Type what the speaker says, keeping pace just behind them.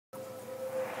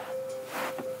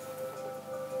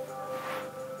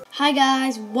Hi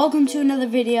guys, welcome to another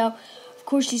video. Of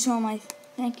course you saw my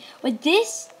thing, but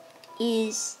this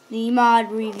is the mod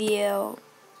review.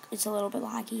 It's a little bit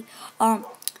laggy.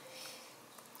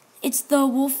 It's the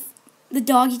wolf, the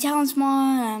doggy talents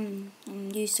mod.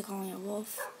 I'm used to calling it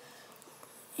wolf.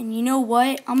 And you know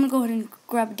what? I'm gonna go ahead and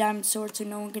grab a diamond sword so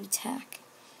no one can attack.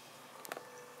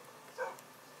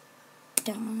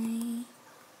 Die.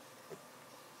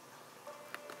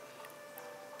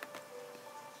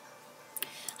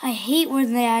 I hate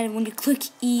when they added when you click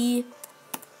E,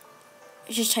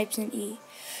 it just types in E.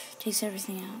 Takes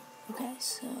everything out. Okay,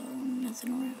 so nothing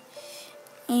around.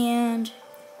 And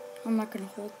I'm gonna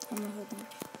hold them.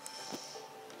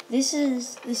 This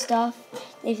is the stuff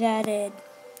they've added: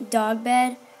 dog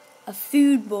bed, a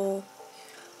food bowl,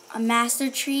 a master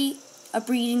treat, a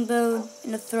breeding bone,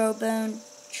 and a throw bone,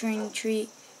 training treat,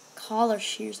 collar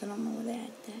shears. I don't know where they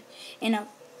added that, and a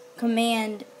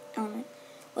command element.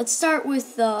 Let's start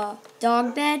with the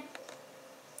dog bed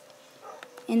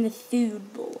and the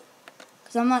food bowl,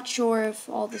 because I'm not sure if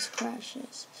all this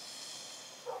crashes.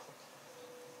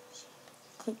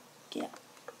 Click, yeah.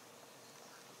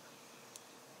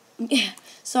 Yeah,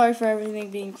 sorry for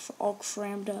everything being all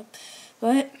crammed up,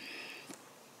 but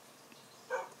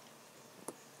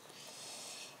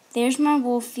there's my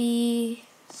wolfie.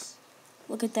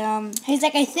 Look at them. He's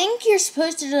like, I think you're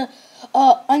supposed to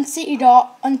unsit your dog,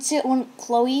 unsit one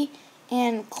Chloe,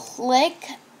 and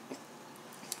click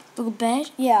the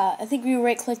bed. Yeah, I think we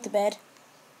right-click the bed.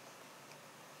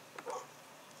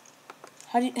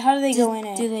 How do they go in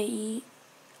it? Do they eat?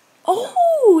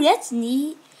 Oh, that's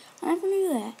neat. I never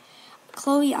knew that.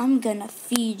 Chloe, I'm gonna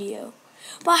feed you.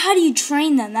 But how do you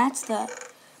train them? That's the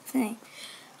thing.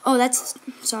 Oh, that's...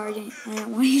 Sorry, I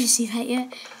didn't want you to see that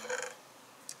yet.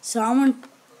 So I want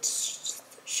to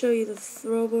show you the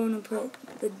throw bone and put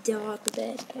the dog to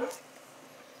bed.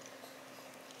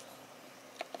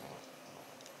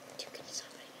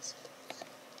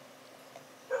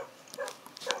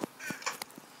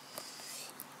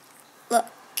 Look.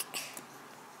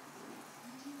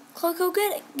 Chloe, go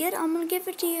get it. Get it. I'm gonna give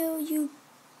it to you. You.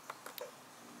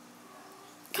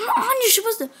 Come on, you're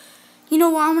supposed to. You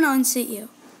know what? I'm gonna unsit you.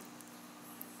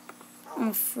 I'm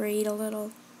afraid a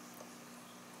little.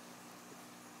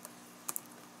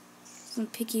 I'm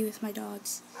picky with my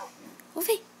dogs.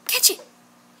 Wolfie, catch it.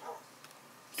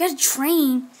 You gotta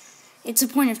train. It's a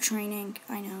point of training.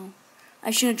 I know. I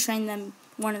should have trained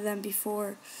one of them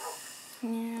before.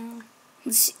 Yeah.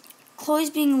 Let's see. Chloe's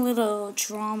being a little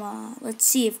drama. Let's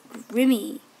see if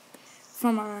Remy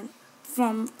from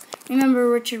remember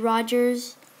Richard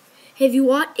Rogers? If you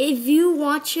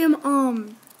watch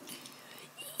him,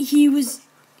 he was.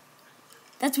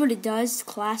 That's what it does.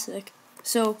 Classic.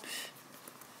 So.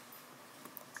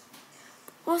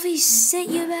 Well, if he sit,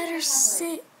 you better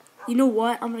sit. You know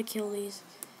what? I'm gonna kill these.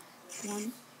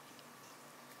 One.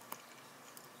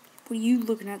 What are you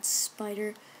looking at,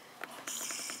 spider?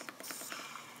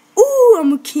 Ooh,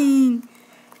 I'm a king.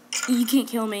 You can't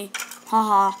kill me.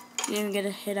 Haha. You didn't get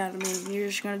a hit out of me. You're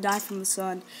just gonna die from the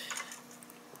sun.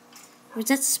 What's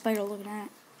that spider looking at?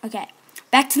 Okay.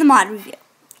 Back to the mod review.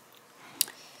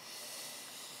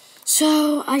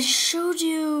 So, I showed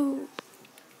you...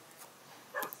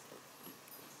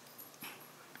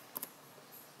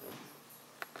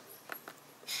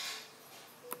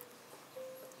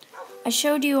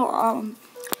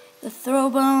 the throw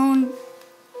bone.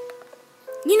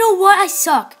 You know what? I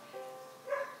suck.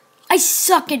 I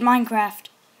suck at Minecraft.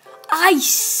 I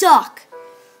suck.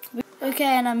 Okay,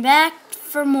 and I'm back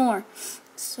for more.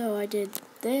 So I did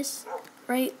this,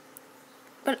 right?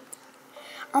 But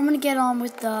I'm gonna get on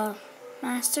with the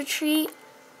master treat,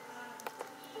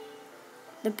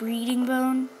 the breeding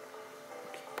bone,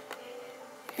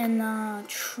 and the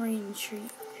training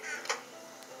treat.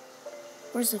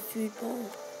 Where's the food bowl?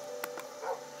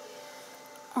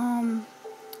 I'm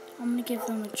gonna give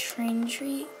them a training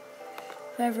treat.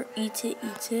 Whoever eats it,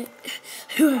 eats it.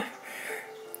 You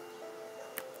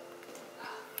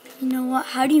know what?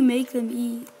 How do you make them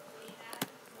eat?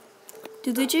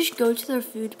 Do they just go to their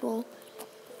food bowl?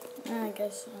 I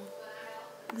guess so.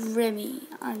 Remy,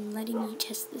 I'm letting you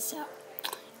test this out.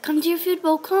 Come to your food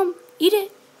bowl. Come. Eat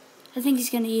it. I think he's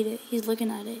gonna eat it. He's looking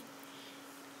at it.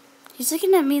 He's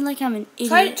looking at me like I'm an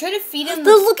idiot. Try to feed him.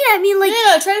 They're looking at me like...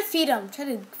 No, try to feed him. Try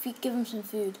to give him some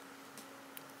food.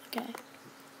 Okay.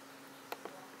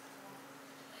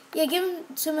 Yeah, give him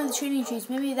some of the training treats.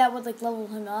 Maybe that would like level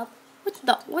him up.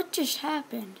 What just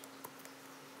happened?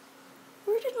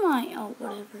 Where did my... Oh,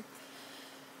 whatever.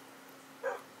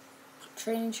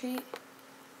 Training treat.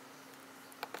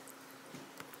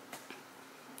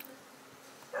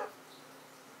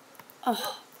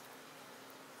 Oh.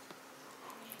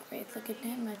 right click at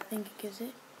him. I think it gives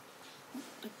it.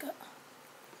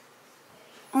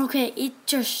 Okay, it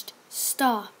just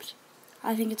stopped.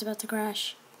 I think it's about to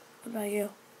crash. What about you?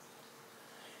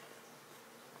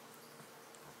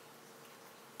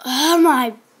 Oh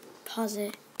my, pause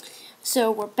it.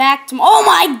 So we're back to, oh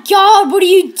my god, what are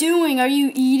you doing? Are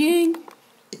you eating?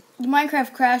 The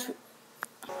Minecraft crash.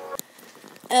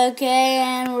 Okay,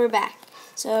 and we're back.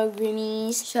 So,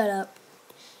 Grimmies. Shut up.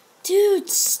 Dude,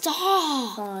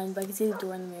 stop. Fine, but I can see the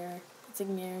door in the mirror. It's like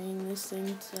mirroring this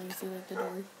thing, so I can see like the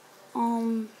door.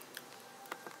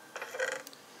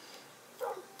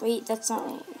 Wait, that's not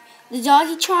right. The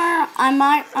doggy charm, I'm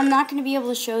not going to be able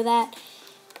to show that.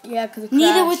 Yeah, because it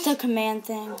Neither crashed. with the command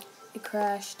thing. It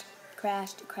crashed. It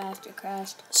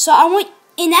crashed. So I want,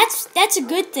 and that's a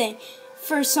good thing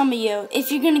for some of you.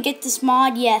 If you're going to get this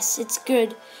mod, yes, it's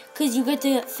good. Because you get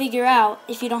to figure out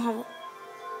if you don't have it.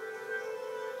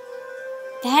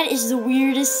 That is the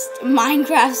weirdest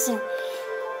Minecraft sound.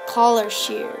 Collar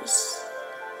shears.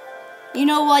 You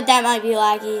know what? That might be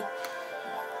laggy.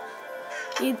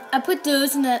 I put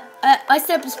those in the. I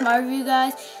set up a smart review,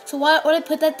 guys. So when I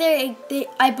put that there,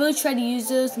 I both tried to use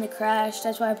those and they crashed.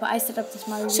 That's why I set up the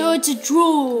smart review. So it's a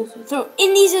drool. So,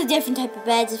 and these are different type of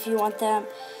beds if you want them.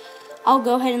 I'll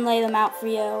go ahead and lay them out for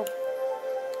you.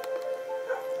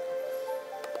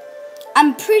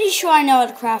 I'm pretty sure I know how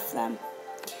to craft them.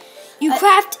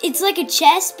 It's like a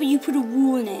chest, but you put a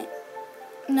wool in it.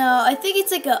 No, I think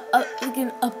it's like a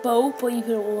boat, but you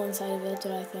put a wool inside of it. That's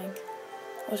what I think.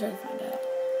 I'll try to find out.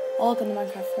 I'll look in the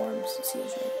Minecraft forums to see if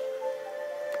it's right.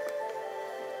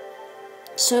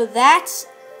 So that's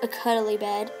a cuddly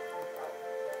bed.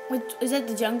 Wait, is that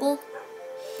the jungle?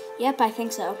 Yep, I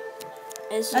think so.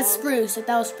 That's spruce. That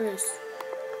was spruce.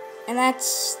 And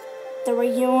that's the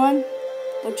regular one,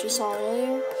 which you saw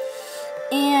earlier.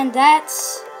 And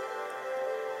that's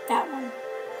that one.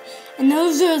 And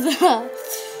those are the...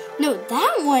 No,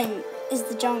 that one is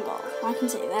the jungle. I can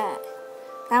say that.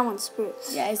 That one's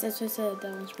spruce. Yeah, that's what I said.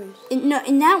 That one's spruce. In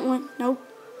that one, nope.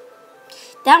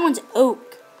 That one's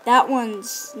oak. That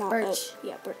one's not birch. Oak.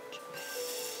 Yeah, birch.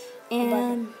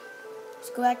 And let's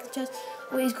go back to the chest.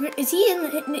 Wait, is he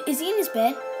in his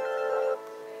bed?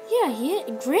 Yeah,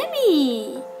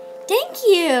 Grimmy. Thank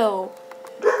you.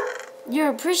 You're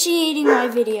appreciating my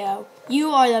video.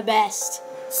 You are the best.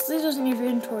 Sleep doesn't need your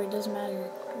inventory. It doesn't matter.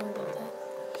 Don't worry about that.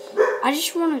 I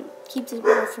just want to keep this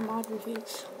video for mod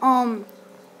reviews.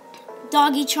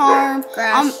 Doggy charm.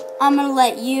 Crash. I'm gonna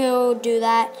let you do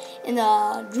that. And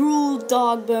the drool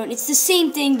dog bone. It's the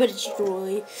same thing, but it's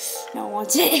drooly. No one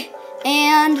wants it.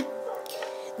 And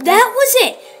that was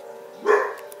it.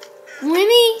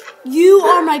 Remy, you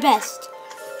are my best.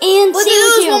 And well, same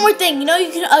there's with you. one more thing. You know,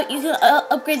 you can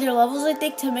upgrade their levels. I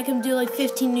think to make them do like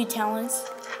 15 new talents.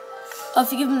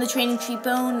 If you give them the training treat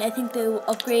bone, I think they will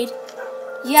upgrade.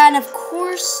 Yeah, and of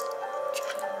course,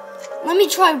 let me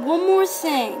try one more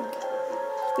thing.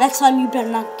 Next time, you better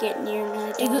not get near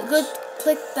my dog. Go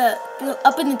click go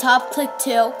up in the top. Click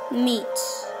 2. Meat.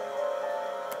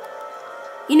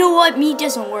 You know what? Meat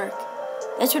doesn't work.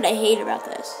 That's what I hate about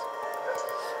this.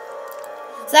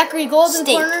 Zachary, go up in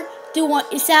the Steak. corner. Do one.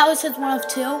 Is that what says 1 of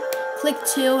 2? Click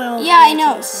 2 and it'll Yeah, I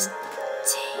know.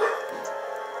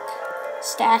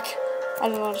 Stack. I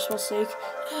don't know how to spell steak.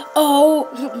 Oh.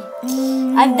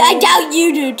 I doubt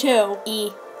you do too.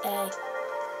 E-A.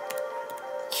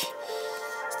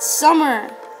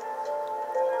 Summer.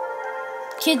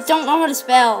 Kids don't know how to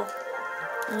spell.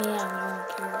 Yeah, I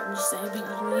don't care. I'm just saying.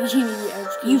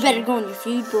 You better go in your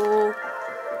food bowl.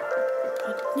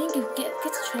 I think it gets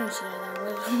the trash out of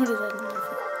there. What does that mean?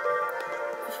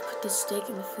 If you put the steak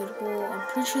in the food bowl, I'm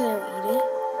pretty sure they'll eat it.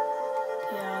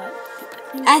 Yeah.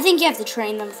 I think you have to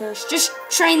train them first. Just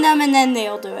train them and then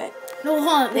they'll do it. No,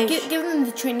 hold on. Give them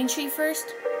the training treat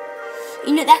first.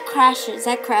 You know, that crashes.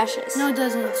 That crashes. No, it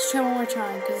doesn't. Let's try one more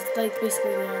time because it's like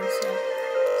basically the end. So.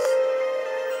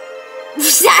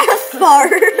 Was that a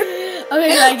fart?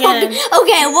 Okay, try again.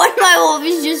 Okay, one of my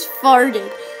wolves just farted.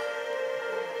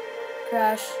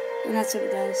 Crash. And that's what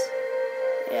it does.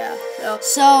 Yeah.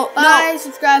 So bye,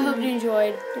 subscribe, hope you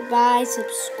enjoyed. Goodbye,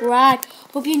 subscribe.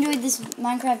 Hope you enjoyed this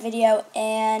Minecraft video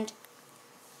and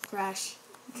Crash.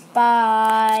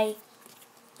 Bye.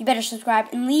 You better subscribe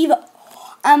and leave.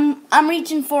 I'm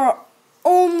reaching for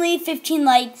only 15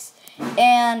 likes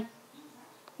and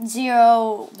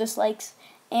 0 dislikes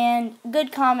and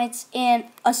good comments and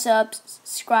a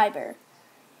subscriber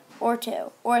or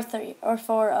 2 or 3 or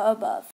 4 above.